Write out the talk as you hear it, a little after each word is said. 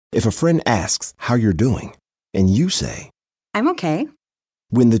If a friend asks how you're doing, and you say, I'm okay.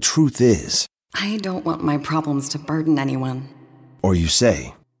 When the truth is, I don't want my problems to burden anyone. Or you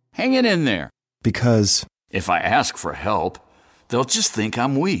say, Hang it in there. Because if I ask for help, they'll just think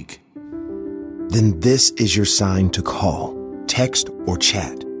I'm weak. Then this is your sign to call, text, or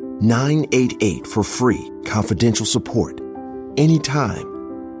chat 988 for free, confidential support.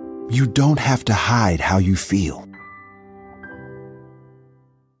 Anytime. You don't have to hide how you feel.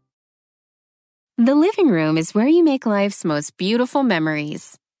 The living room is where you make life's most beautiful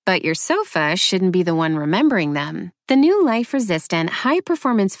memories. But your sofa shouldn't be the one remembering them. The new life-resistant,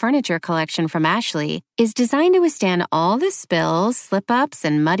 high-performance furniture collection from Ashley is designed to withstand all the spills, slip-ups,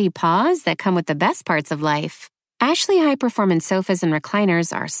 and muddy paws that come with the best parts of life. Ashley high-performance sofas and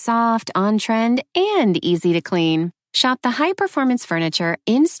recliners are soft, on-trend, and easy to clean. Shop the high-performance furniture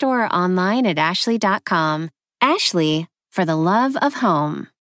in-store or online at ashley.com. Ashley, for the love of home.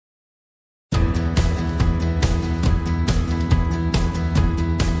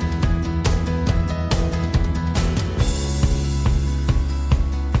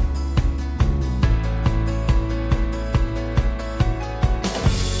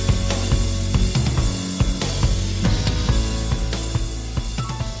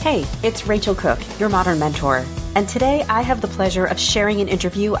 Hey, it's Rachel Cook, your modern mentor. And today I have the pleasure of sharing an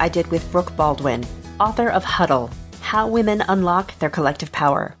interview I did with Brooke Baldwin, author of Huddle, How Women Unlock Their Collective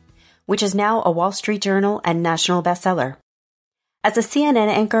Power, which is now a Wall Street Journal and national bestseller. As a CNN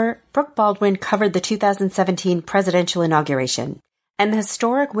anchor, Brooke Baldwin covered the 2017 presidential inauguration and the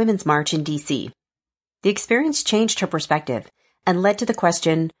historic Women's March in D.C. The experience changed her perspective and led to the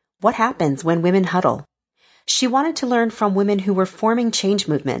question, what happens when women huddle? She wanted to learn from women who were forming change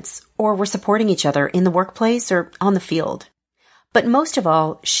movements or were supporting each other in the workplace or on the field. But most of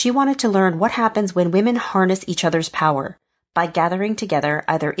all, she wanted to learn what happens when women harness each other's power by gathering together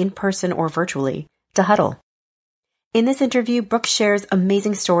either in person or virtually to huddle. In this interview, Brooke shares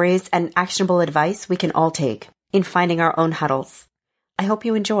amazing stories and actionable advice we can all take in finding our own huddles. I hope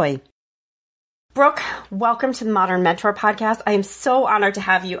you enjoy. Brooke, welcome to the Modern Mentor Podcast. I am so honored to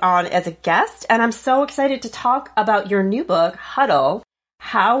have you on as a guest, and I'm so excited to talk about your new book, Huddle,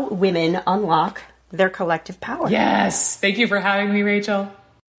 How Women Unlock Their Collective Power. Yes. Thank you for having me, Rachel.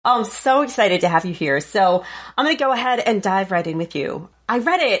 Oh, I'm so excited to have you here. So I'm going to go ahead and dive right in with you. I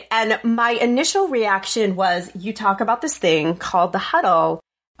read it, and my initial reaction was you talk about this thing called the huddle,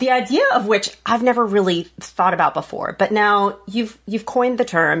 the idea of which I've never really thought about before. But now you've coined the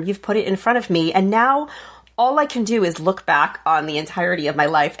term, you've put it in front of me, and now all I can do is look back on the entirety of my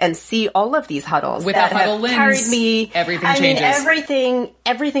life and see all of these huddles with that a huddle have lens, carried me. Everything changes.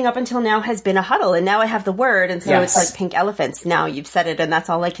 Everything up until now has been a huddle, and now I have the word, and so Yes. It's like pink elephants. Now you've said it, and that's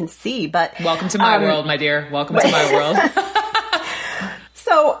all I can see. But welcome to my world, my dear. Welcome to my world.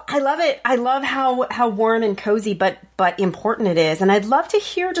 So I love it. I love how warm and cozy, but important it is. And I'd love to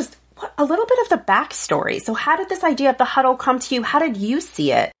hear just a little bit of the backstory. So how did this idea of the huddle come to you? How did you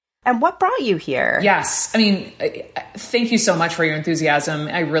see it? And what brought you here? Yes. I mean, thank you so much for your enthusiasm.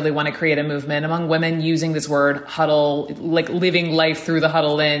 I really want to create a movement among women using this word huddle, like living life through the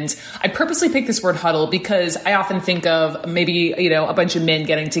huddle lens. I purposely picked this word huddle because I often think of maybe, a bunch of men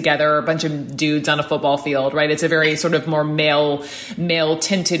getting together, a bunch of dudes on a football field, right? It's a very sort of more male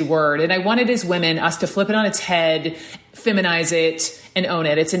tinted word. And I wanted as women, us to flip it on its head, feminize it, and own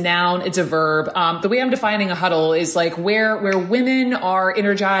it. It's a noun. It's a verb. The way I'm defining a huddle is like where women are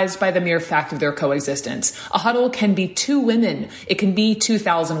energized by the mere fact of their coexistence. A huddle can be two women. It can be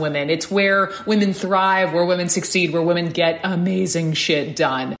 2,000 women. It's where women thrive, where women succeed, where women get amazing shit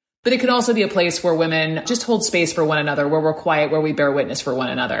done. But it can also be a place where women just hold space for one another, where we're quiet, where we bear witness for one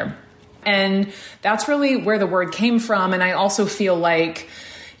another. And that's really where the word came from. And I also feel like,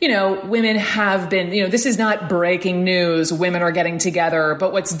 women have been, this is not breaking news. Women are getting together.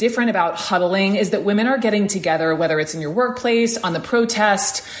 But what's different about huddling is that women are getting together, whether it's in your workplace, on the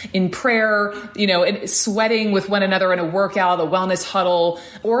protest, in prayer, sweating with one another in a workout, a wellness huddle,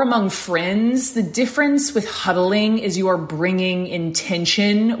 or among friends. The difference with huddling is you are bringing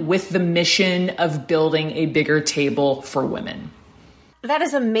intention with the mission of building a bigger table for women. That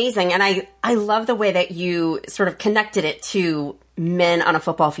is amazing. And I love the way that you sort of connected it to men on a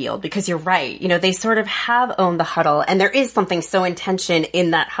football field, because you're right. They sort of have owned the huddle, and there is something so intention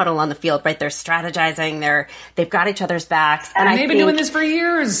in that huddle on the field, right? They're strategizing, they've got each other's backs. And they've been doing this for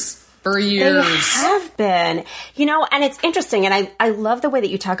years. They have been, and it's interesting. And I love the way that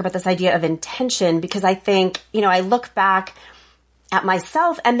you talk about this idea of intention, because I think, I look back at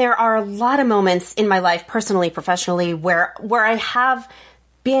myself, and there are a lot of moments in my life, personally, professionally, where I have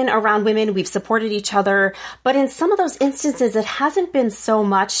been around women, we've supported each other, but in some of those instances, it hasn't been so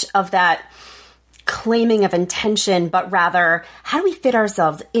much of that claiming of intention, but rather, how do we fit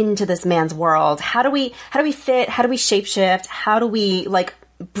ourselves into this man's world? How do we fit? How do we shapeshift? How do we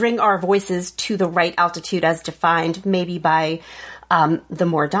bring our voices to the right altitude as defined maybe by the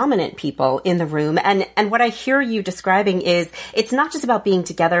more dominant people in the room? And what I hear you describing is it's not just about being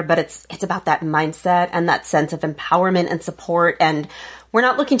together, but it's about that mindset and that sense of empowerment and support. And we're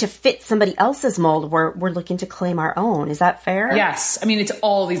not looking to fit somebody else's mold. We're looking to claim our own. Is that fair? Yes. I mean, it's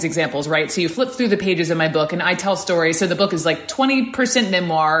all these examples, right? So you flip through the pages of my book and I tell stories. So the book is 20%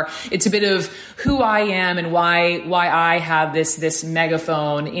 memoir. It's a bit of who I am and why I have this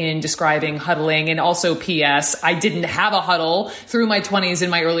megaphone in describing huddling. And also PS, I didn't have a huddle through my 20s and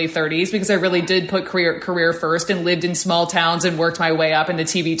my early 30s because I really did put career first and lived in small towns and worked my way up in the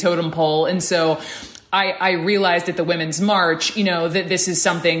TV totem pole. And so I realized at the Women's March, that this is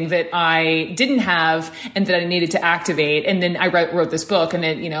something that I didn't have and that I needed to activate. And then I wrote this book, and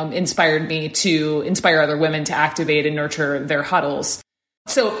it, inspired me to inspire other women to activate and nurture their huddles.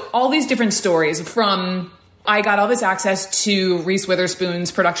 So all these different stories from I got all this access to Reese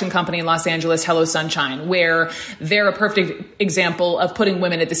Witherspoon's production company in Los Angeles, Hello Sunshine, where they're a perfect example of putting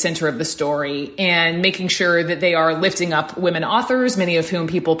women at the center of the story and making sure that they are lifting up women authors, many of whom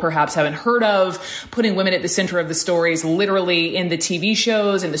people perhaps haven't heard of, putting women at the center of the stories literally in the TV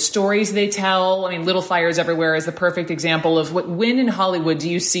shows and the stories they tell. I mean, Little Fires Everywhere is the perfect example of when in Hollywood do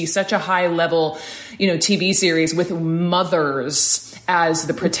you see such a high level, TV series with mothers as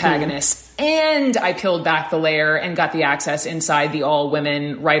the protagonists. And I peeled back the layer and got the access inside the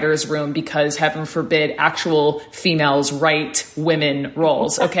all-women writers' room because, heaven forbid, actual females write women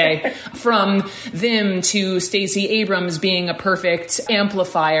roles, okay? From them to Stacey Abrams being a perfect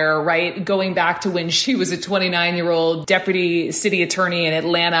amplifier, right? Going back to when she was a 29-year-old deputy city attorney in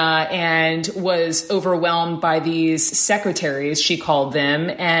Atlanta and was overwhelmed by these secretaries, she called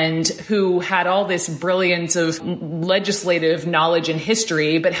them, and who had all this brilliance of legislative knowledge and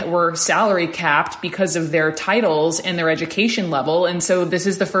history, but were salary capped because of their titles and their education level. And so this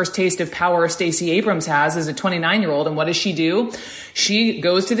is the first taste of power Stacey Abrams has as a 29-year-old. And what does she do? She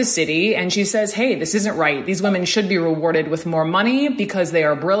goes to the city and she says, hey, this isn't right. These women should be rewarded with more money because they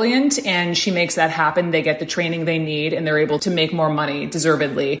are brilliant. And she makes that happen. They get the training they need and they're able to make more money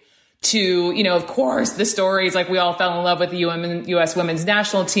deservedly. To, of course, the stories like we all fell in love with the U.S. women's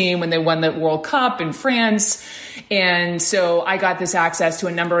national team when they won the World Cup in France. And so I got this access to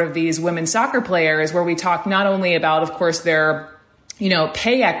a number of these women's soccer players where we talk not only about, of course, their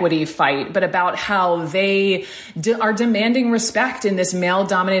pay equity fight, but about how they are demanding respect in this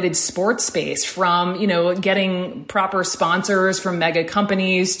male-dominated sports space from, getting proper sponsors from mega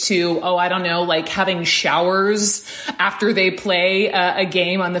companies to, having showers after they play a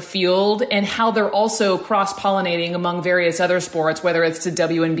game on the field, and how they're also cross-pollinating among various other sports, whether it's the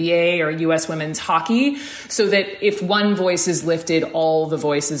WNBA or U.S. women's hockey, so that if one voice is lifted, all the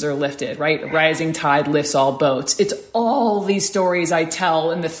voices are lifted, right? Rising tide lifts all boats. It's all these stories I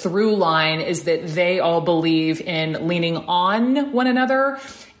tell, and the through line is that they all believe in leaning on one another,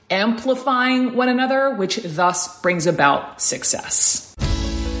 amplifying one another, which thus brings about success.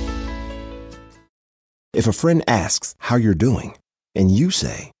 If a friend asks how you're doing, and you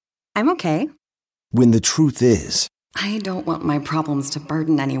say, I'm okay. When the truth is, I don't want my problems to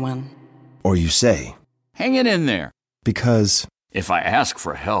burden anyone. Or you say, hang it in there. Because if I ask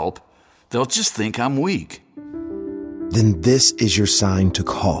for help, they'll just think I'm weak. Then this is your sign to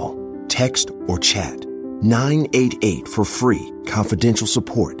call, text, or chat 988 for free, confidential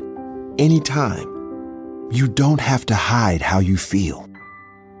support. Anytime. You don't have to hide how you feel.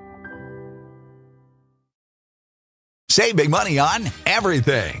 Save big money on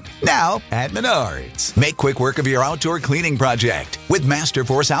everything. Now at Menards. Make quick work of your outdoor cleaning project with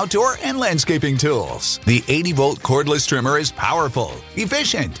Masterforce outdoor and landscaping tools. The 80-volt cordless trimmer is powerful,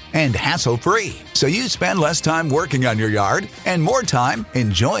 efficient, and hassle-free. So you spend less time working on your yard and more time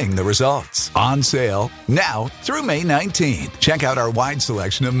enjoying the results. On sale now through May 19th. Check out our wide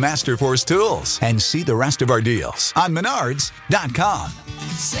selection of Masterforce tools and see the rest of our deals on Menards.com.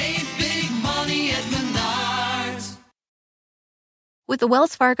 Save big money at Menards. With the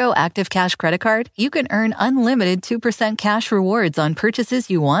Wells Fargo Active Cash Credit Card, you can earn unlimited 2% cash rewards on purchases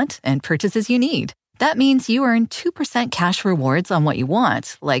you want and purchases you need. That means you earn 2% cash rewards on what you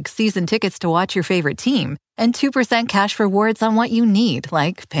want, like season tickets to watch your favorite team, and 2% cash rewards on what you need,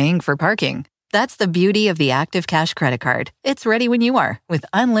 like paying for parking. That's the beauty of the Active Cash Credit Card. It's ready when you are, with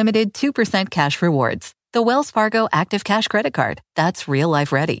unlimited 2% cash rewards. The Wells Fargo Active Cash Credit Card. That's real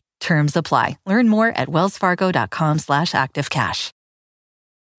life ready. Terms apply. Learn more at wellsfargo.com/activecash.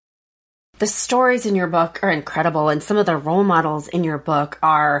 The stories in your book are incredible, and some of the role models in your book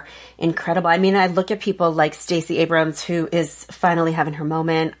are incredible. I mean, I look at people like Stacey Abrams, who is finally having her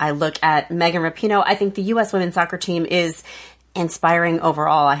moment. I look at Megan Rapinoe. I think the U.S. women's soccer team is inspiring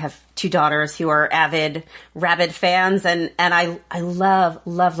overall. I have 2 daughters who are avid Rabid fans, and I love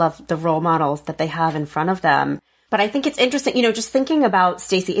the role models that they have in front of them. But I think it's interesting, just thinking about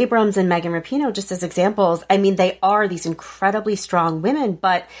Stacey Abrams and Megan Rapinoe just as examples. I mean, they are these incredibly strong women,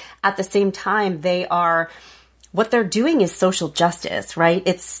 but at the same time, what they're doing is social justice, right?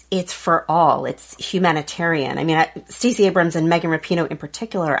 It's for all. It's humanitarian. I mean, Stacey Abrams and Megan Rapinoe in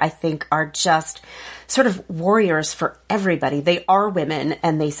particular, I think, are just sort of warriors for everybody. They are women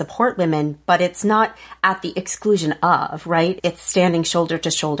and they support women, but it's not at the exclusion of, right? It's standing shoulder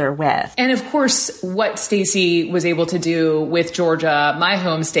to shoulder with. And of course, what Stacey was able to do with Georgia, my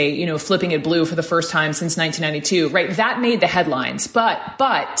home state, flipping it blue for the first time since 1992, right? That made the headlines.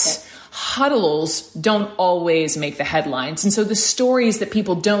 But huddles don't always make the headlines. And so the stories that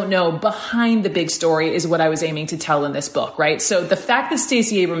people don't know behind the big story is what I was aiming to tell in this book, right? So the fact that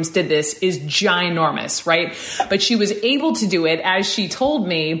Stacey Abrams did this is ginormous, right? But she was able to do it, as she told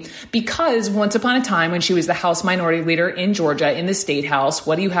me, because once upon a time when she was the House Minority Leader in Georgia in the State House,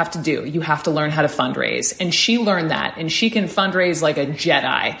 what do you have to do? You have to learn how to fundraise. And she learned that, and she can fundraise like a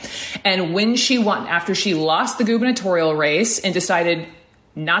Jedi. And when after she lost the gubernatorial race and decided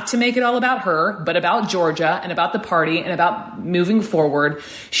not to make it all about her, but about Georgia and about the party and about moving forward,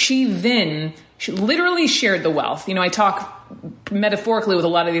 she literally shared the wealth. I talk metaphorically with a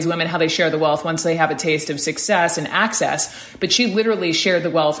lot of these women how they share the wealth once they have a taste of success and access, but she literally shared the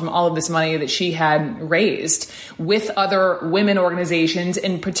wealth from all of this money that she had raised with other women organizations,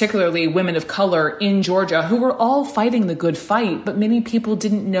 and particularly women of color in Georgia, who were all fighting the good fight, but many people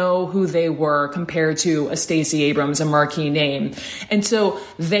didn't know who they were compared to a Stacey Abrams, a marquee name. And so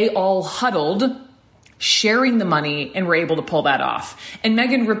they all huddled, sharing the money, and were able to pull that off. And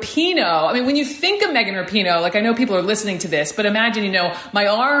Megan Rapinoe, I mean, when you think of Megan Rapinoe, like, I know people are listening to this, but imagine, my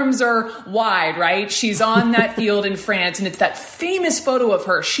arms are wide, right? She's on that field in France, and it's that famous photo of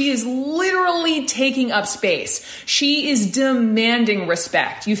her. She is literally taking up space. She is demanding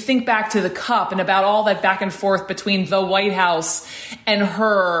respect. You think back to the cup and about all that back and forth between the White House and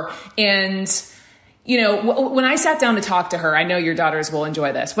her, and when I sat down to talk to her, I know your daughters will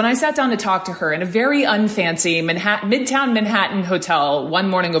enjoy this. When I sat down to talk to her in a very unfancy Midtown Manhattan hotel one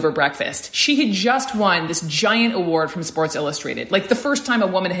morning over breakfast, she had just won this giant award from Sports Illustrated. Like, the first time a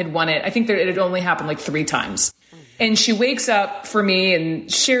woman had won it, I think that it had only happened like 3 times. And she wakes up for me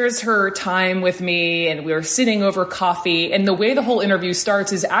and shares her time with me, and we're sitting over coffee. And the way the whole interview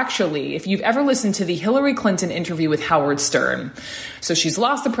starts is actually, if you've ever listened to the Hillary Clinton interview with Howard Stern. So she's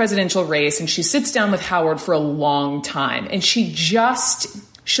lost the presidential race, and she sits down with Howard for a long time, and she just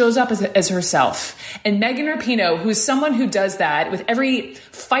shows up as herself. And Megan Rapinoe, who's someone who does that with every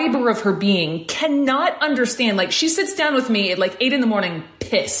fiber of her being, cannot understand. Like, she sits down with me at like 8 a.m,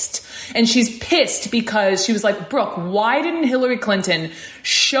 pissed. And she's pissed because she was like, Brooke, why didn't Hillary Clinton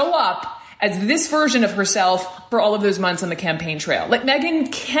show up as this version of herself for all of those months on the campaign trail? Like, Megan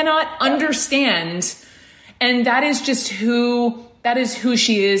cannot understand. And that is just who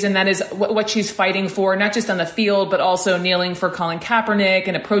she is, and that is what she's fighting for, not just on the field, but also kneeling for Colin Kaepernick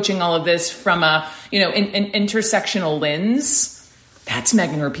and approaching all of this from an intersectional lens. That's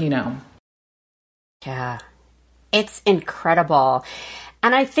Megan Rapinoe. Yeah, it's incredible.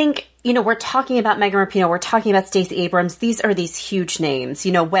 And I think, we're talking about Megan Rapinoe, we're talking about Stacey Abrams. These are these huge names,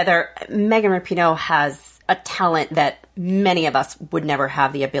 whether Megan Rapinoe has a talent that many of us would never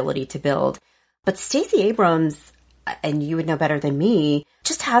have the ability to build. But Stacey Abrams, and you would know better than me,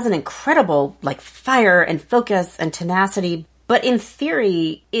 just has an incredible fire and focus and tenacity, but in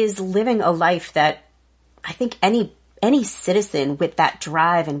theory is living a life that I think any citizen with that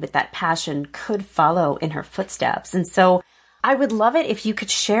drive and with that passion could follow in her footsteps. And so I would love it if you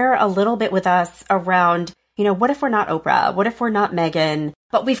could share a little bit with us around, what if we're not Oprah? What if we're not Megan?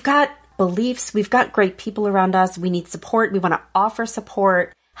 But we've got beliefs, we've got great people around us, we need support, we want to offer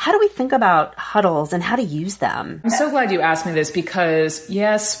support. How do we think about huddles and how to use them? I'm so glad you asked me this because,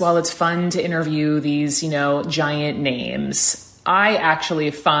 yes, while it's fun to interview these, giant names, I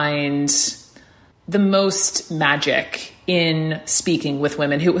actually find the most magic in speaking with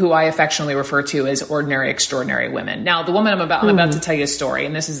women who I affectionately refer to as ordinary, extraordinary women. Now, the woman I'm about to tell you a story,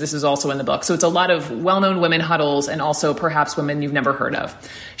 and this is also in the book. So it's a lot of well-known women huddles and also perhaps women you've never heard of.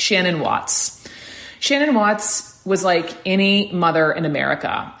 Shannon Watts. Shannon Watts was like any mother in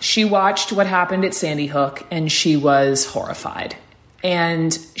America. She watched what happened at Sandy Hook and she was horrified.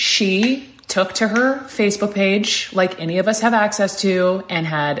 And she took to her Facebook page, like any of us have access to, and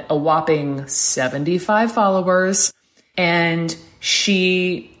had a whopping 75 followers. And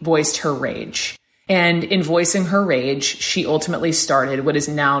she voiced her rage. And in voicing her rage, she ultimately started what is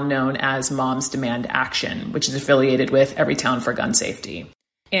now known as Moms Demand Action, which is affiliated with Everytown for Gun Safety.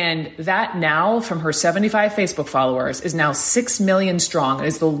 And that now, from her 75 Facebook followers, is now 6 million strong. It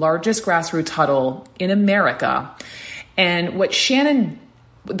is the largest grassroots huddle in America. And what Shannon,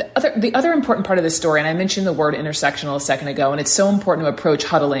 the other important part of this story, and I mentioned the word intersectional a second ago, and it's so important to approach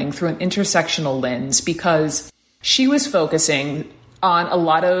huddling through an intersectional lens because she was focusing on a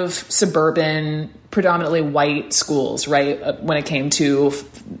lot of suburban, predominantly white schools, right, when it came to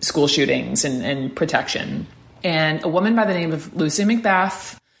school shootings and protection. And a woman by the name of Lucy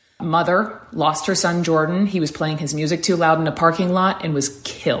McBath, mother, lost her son, Jordan. He was playing his music too loud in a parking lot and was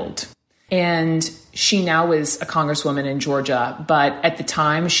killed. And she now is a congresswoman in Georgia. But at the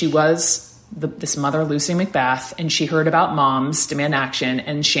time, she was this mother, Lucy McBath, and she heard about Moms Demand Action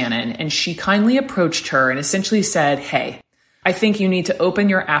and Shannon. And she kindly approached her and essentially said, hey, I think you need to open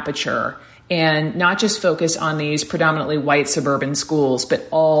your aperture and not just focus on these predominantly white suburban schools, but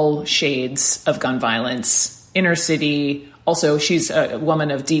all shades of gun violence, inner city. Also, she's a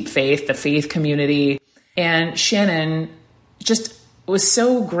woman of deep faith, the faith community. And Shannon just was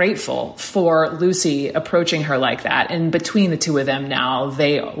so grateful for Lucy approaching her like that. And between the two of them now,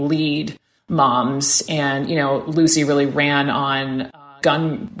 they lead Moms. And, you know, Lucy really ran on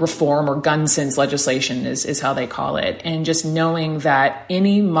gun reform or gun sense legislation is how they call it. And just knowing that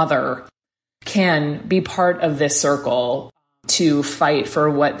any mother can be part of this circle to fight for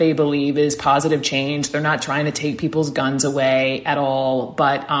what they believe is positive change. They're not trying to take people's guns away at all,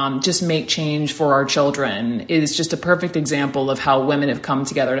 but just make change for our children is just a perfect example of how women have come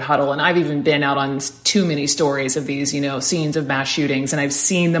together to huddle. And I've even been out on too many stories of these, you know, scenes of mass shootings, and I've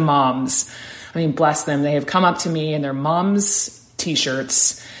seen the moms. I mean, bless them. They have come up to me in their moms'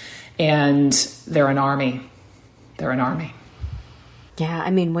 T-shirts, and they're an army. They're an army. Yeah, I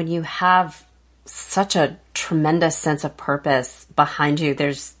mean, when you have such a tremendous sense of purpose behind you,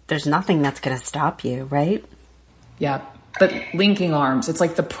 there's nothing that's going to stop you, right? Yeah. But linking arms, it's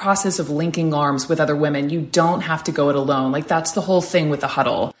like the process of linking arms with other women. You don't have to go it alone. Like that's the whole thing with the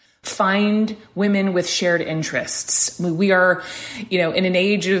huddle. Find women with shared interests. We are, you know, in an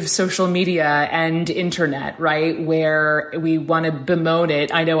age of social media and internet, right, where we want to bemoan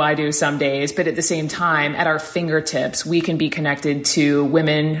it. I know I do some days, but at the same time, at our fingertips, we can be connected to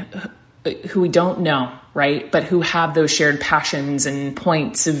women who we don't know, right, but who have those shared passions and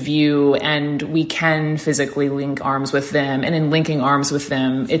points of view, and we can physically link arms with them. And in linking arms with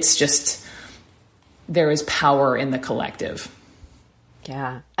them, it's just, there is power in the collective.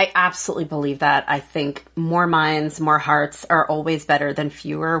 Yeah, I absolutely believe that. I think more minds, more hearts are always better than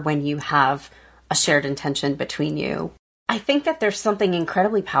fewer when you have a shared intention between you. I think that there's something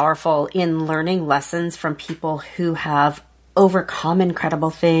incredibly powerful in learning lessons from people who have overcome incredible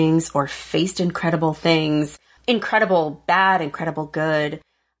things or faced incredible things, incredible bad, incredible good.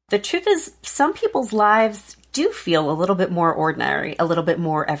 The truth is, some people's lives do feel a little bit more ordinary, a little bit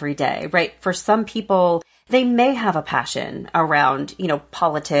more everyday, right? For some people, they may have a passion around, you know,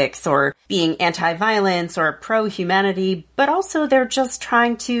 politics or being anti-violence or pro-humanity, but also they're just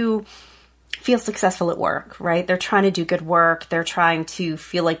trying to feel successful at work, right? They're trying to do good work. They're trying to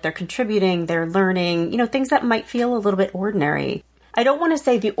feel like they're contributing, they're learning, you know, things that might feel a little bit ordinary. I don't want to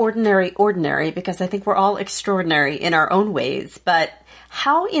say the ordinary because I think we're all extraordinary in our own ways, but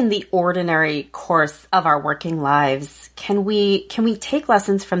how in the ordinary course of our working lives can we take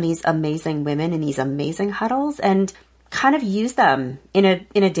lessons from these amazing women in these amazing huddles and kind of use them in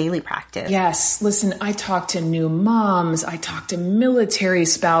a daily practice? Yes. Listen, I talk to new moms. I talk to military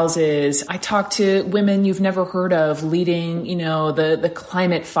spouses. I talk to women you've never heard of leading, you know, the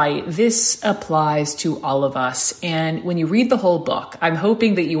climate fight. This applies to all of us. And when you read the whole book, I'm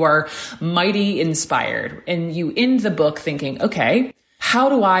hoping that you are mighty inspired and you end the book thinking, okay, how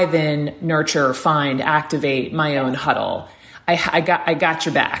do I then nurture, find, activate my own huddle? I got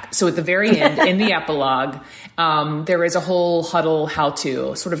your back. So at the very end, in the epilogue, there is a whole huddle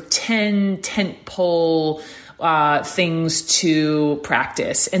how-to, sort of 10 tentpole things to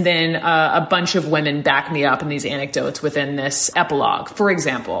practice. And then a bunch of women back me up in these anecdotes within this epilogue. For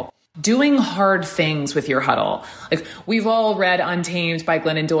example, doing hard things with your huddle. Like we've all read Untamed by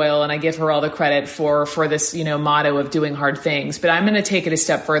Glennon Doyle, and I give her all the credit for this, you know, motto of doing hard things. But I'm going to take it a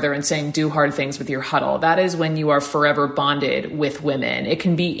step further and saying do hard things with your huddle. That is when you are forever bonded with women. It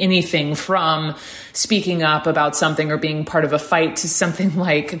can be anything from speaking up about something or being part of a fight to something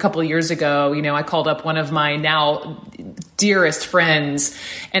like a couple of years ago, you know, I called up one of my now dearest friends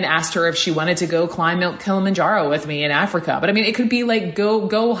and asked her if she wanted to go climb Mount Kilimanjaro with me in Africa. But I mean, it could be like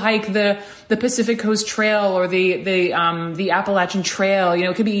go hike the Pacific Coast Trail or the Appalachian Trail. You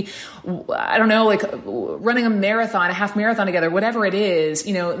know, it could be, I don't know, like running a marathon, a half marathon together, whatever it is,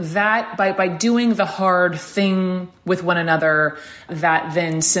 you know, that by doing the hard thing with one another, that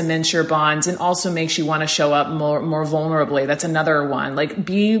then cements your bonds and also makes you want to show up more vulnerably. That's another one. Like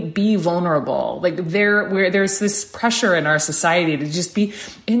be vulnerable. Like there's this pressure in our society to just be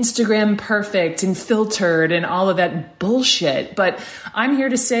Instagram perfect and filtered and all of that bullshit. But I'm here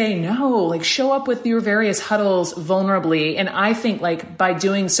to say no, like show up with your various huddles vulnerably. And I think like by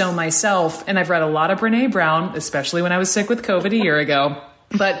doing so myself, and I've read a lot of Brene Brown, especially when I was sick with COVID a year ago,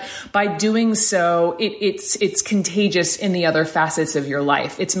 but by doing so, it's contagious in the other facets of your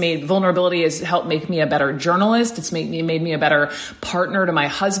life. Vulnerability has helped make me a better journalist. It's made me a better partner to my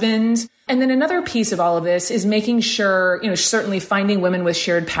husband. And then another piece of all of this is making sure, you know, certainly finding women with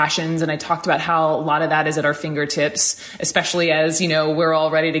shared passions. And I talked about how a lot of that is at our fingertips, especially as, you know, we're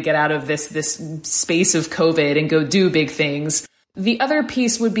all ready to get out of this space of COVID and go do big things. The other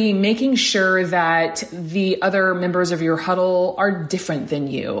piece would be making sure that the other members of your huddle are different than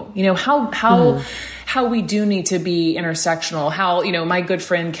you. You know, how we do need to be intersectional. How, you know, my good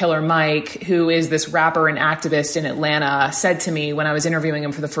friend Killer Mike, who is this rapper and activist in Atlanta, said to me when I was interviewing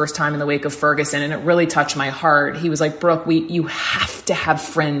him for the first time in the wake of Ferguson, and it really touched my heart. He was like, Brooke, you have to have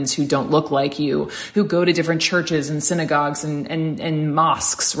friends who don't look like you, who go to different churches and synagogues and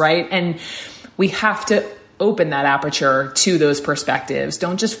mosques, right? And we have to open that aperture to those perspectives.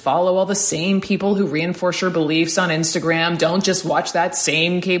 Don't just follow all the same people who reinforce your beliefs on Instagram. Don't just watch that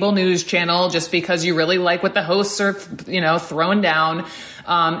same cable news channel just because you really like what the hosts are, you know, throwing down.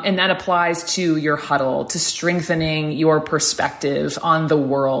 And that applies to your huddle, to strengthening your perspective on the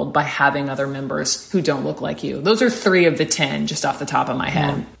world by having other members who don't look like you. Those are 3 of the 10 just off the top of my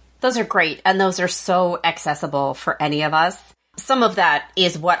head. Those are great. And those are so accessible for any of us. Some of that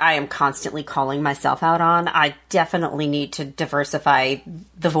is what I am constantly calling myself out on. I definitely need to diversify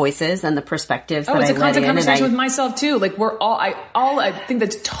the voices and the perspectives that I let in. It's a constant conversation with myself too. Like I think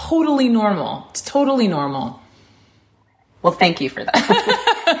that's totally normal. It's totally normal. Well, thank you for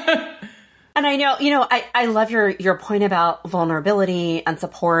that. And I know, you know, I love your point about vulnerability and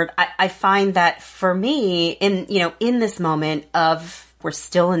support. I find that for me in this moment of, we're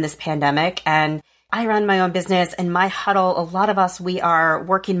still in this pandemic and I run my own business and my huddle, a lot of us, we are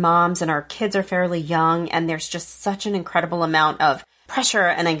working moms and our kids are fairly young. And there's just such an incredible amount of pressure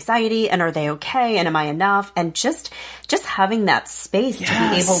and anxiety. And are they okay? And am I enough? And just having that space to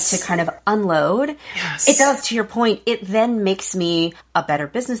be able to kind of unload. Yes. It does, to your point, it then makes me a better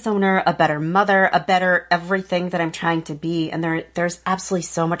business owner, a better mother, a better everything that I'm trying to be. And there's absolutely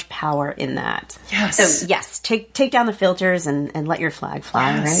so much power in that. Yes. So yes, take down the filters and let your flag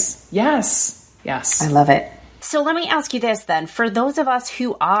fly, right? Yes. Yes. I love it. So let me ask you this then. For those of us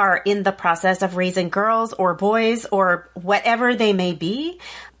who are in the process of raising girls or boys or whatever they may be,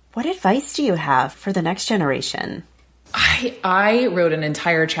 what advice do you have for the next generation? I wrote an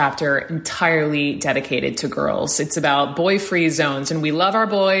entire chapter entirely dedicated to girls. It's about boy-free zones, and we love our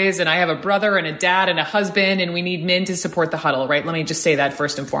boys, and I have a brother and a dad and a husband, and we need men to support the huddle, right? Let me just say that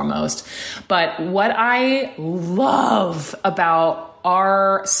first and foremost. But what I love about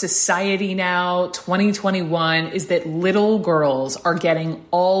our society now, 2021, is that little girls are getting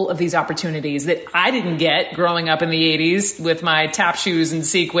all of these opportunities that I didn't get growing up in the 80s with my tap shoes and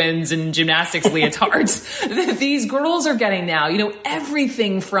sequins and gymnastics leotards. That these girls are getting now, you know,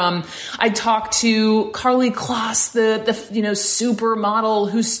 everything from, I talked to Carly Kloss, the you know, supermodel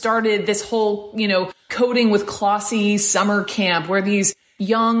who started this whole, you know, Coding with Klossy summer camp where these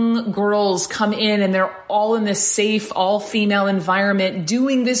young girls come in and they're all in this safe, all-female environment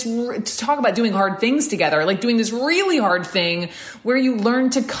doing this, to talk about doing hard things together, like doing this really hard thing where you learn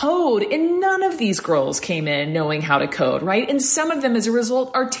to code. And none of these girls came in knowing how to code, right? And some of them, as a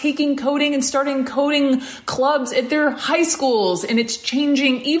result, are taking coding and starting coding clubs at their high schools. And it's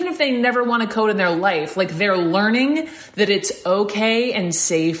changing, even if they never want to code in their life, like they're learning that it's okay and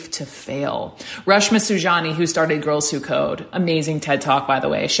safe to fail. Rashma Sujani, who started Girls Who Code, amazing TED Talk, by the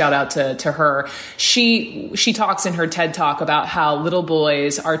way, shout out to her. She talks in her TED Talk about how little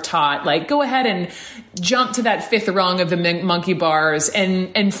boys are taught, like, go ahead and jump to that 5th rung of the monkey bars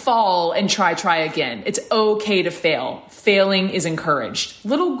and fall and try again. It's okay to fail. Failing is encouraged.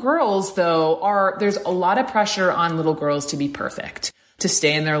 Little girls, though, there's a lot of pressure on little girls to be perfect, to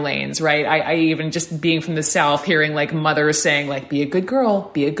stay in their lanes, right? I even just being from the South, hearing like mothers saying like, be a good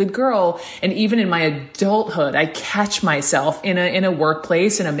girl, be a good girl. And even in my adulthood, I catch myself in a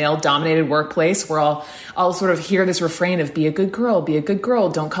workplace, in a male dominated workplace where I'll sort of hear this refrain of be a good girl,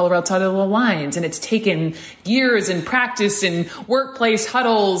 don't color outside of the lines. And it's taken years and practice and workplace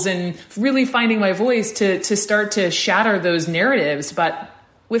huddles and really finding my voice to start to shatter those narratives. But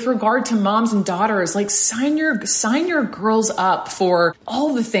with regard to moms and daughters, like sign your girls up for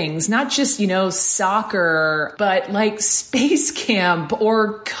all the things, not just, soccer, but like space camp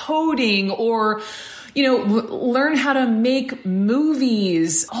or coding or, learn how to make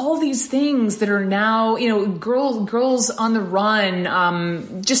movies, all these things that are now, girls on the run.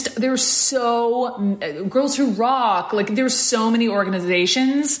 Girls Who Rock. Like there's so many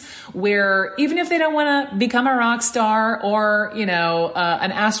organizations where even if they don't want to become a rock star or,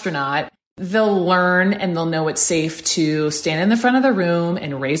 an astronaut, they'll learn and they'll know it's safe to stand in the front of the room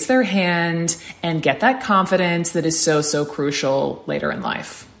and raise their hand and get that confidence that is so, so crucial later in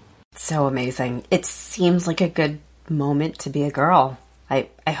life. So amazing. It seems like a good moment to be a girl. I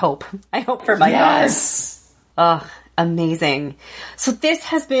hope for my daughters. Oh, amazing. So this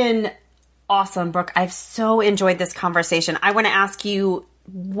has been awesome, Brooke. I've so enjoyed this conversation. I want to ask you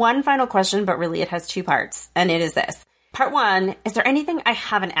one final question, but really it has two parts. And it is this. Part one, is there anything I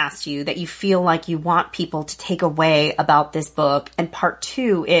haven't asked you that you feel like you want people to take away about this book? And part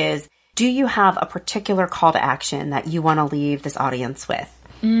two is, do you have a particular call to action that you want to leave this audience with?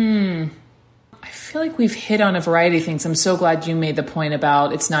 I feel like we've hit on a variety of things. I'm so glad you made the point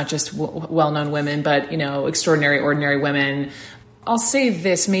about it's not just well-known women, but, extraordinary, ordinary women. I'll say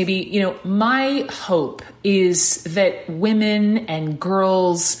this, maybe, my hope is that women and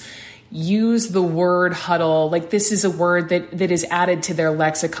girls use the word huddle, like this is a word that is added to their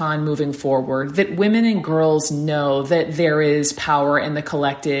lexicon moving forward, that women and girls know that there is power in the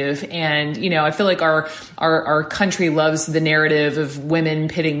collective. And, I feel like our country loves the narrative of women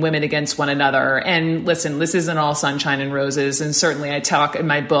pitting women against one another. And listen, this isn't all sunshine and roses. And certainly I talk in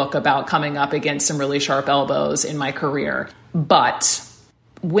my book about coming up against some really sharp elbows in my career. But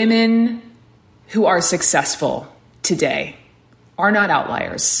women who are successful today are not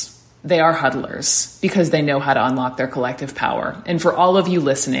outliers. They are huddlers because they know how to unlock their collective power. And for all of you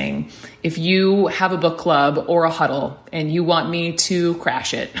listening, if you have a book club or a huddle and you want me to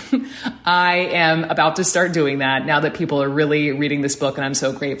crash it, I am about to start doing that now that people are really reading this book, and I'm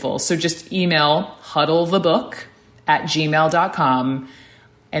so grateful. So just email huddlethebook@gmail.com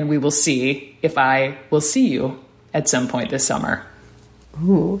and we will see if I will see you at some point this summer.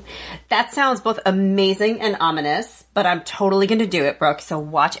 Ooh, that sounds both amazing and ominous, but I'm totally going to do it, Brooke, so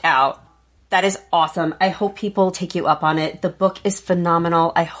watch out. That is awesome. I hope people take you up on it. The book is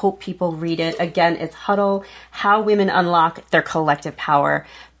phenomenal. I hope people read it. Again, it's Huddle, How Women Unlock Their Collective Power.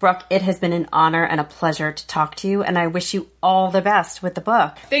 Brooke, it has been an honor and a pleasure to talk to you, and I wish you all the best with the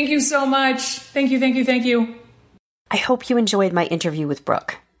book. Thank you so much. Thank you. I hope you enjoyed my interview with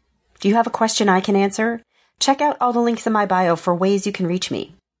Brooke. Do you have a question I can answer? Check out all the links in my bio for ways you can reach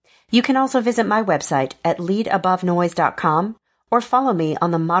me. You can also visit my website at leadabovenoise.com or follow me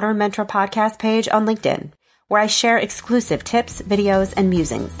on the Modern Mentor podcast page on LinkedIn, where I share exclusive tips, videos, and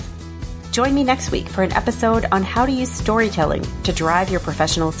musings. Join me next week for an episode on how to use storytelling to drive your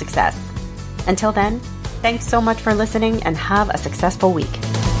professional success. Until then, thanks so much for listening and have a successful week.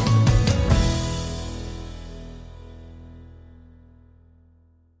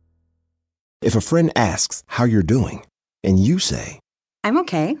 If a friend asks how you're doing, and you say, I'm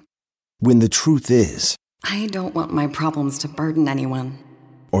okay. When the truth is, I don't want my problems to burden anyone.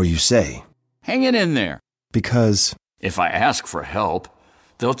 Or you say, hang it in there. Because if I ask for help,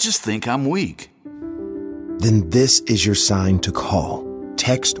 they'll just think I'm weak. Then this is your sign to call,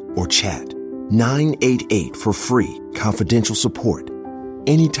 text, or chat 988 for free, confidential support.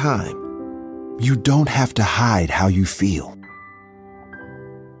 Anytime. You don't have to hide how you feel.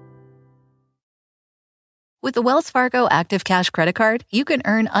 With the Wells Fargo Active Cash Credit Card, you can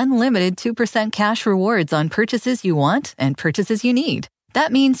earn unlimited 2% cash rewards on purchases you want and purchases you need.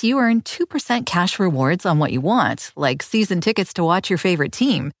 That means you earn 2% cash rewards on what you want, like season tickets to watch your favorite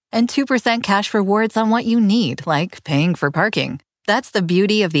team, and 2% cash rewards on what you need, like paying for parking. That's the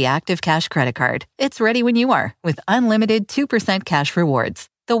beauty of the Active Cash Credit Card. It's ready when you are, with unlimited 2% cash rewards.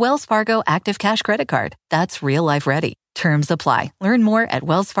 The Wells Fargo Active Cash Credit Card. That's real life ready. Terms apply. Learn more at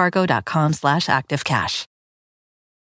wellsfargo.com/activecash.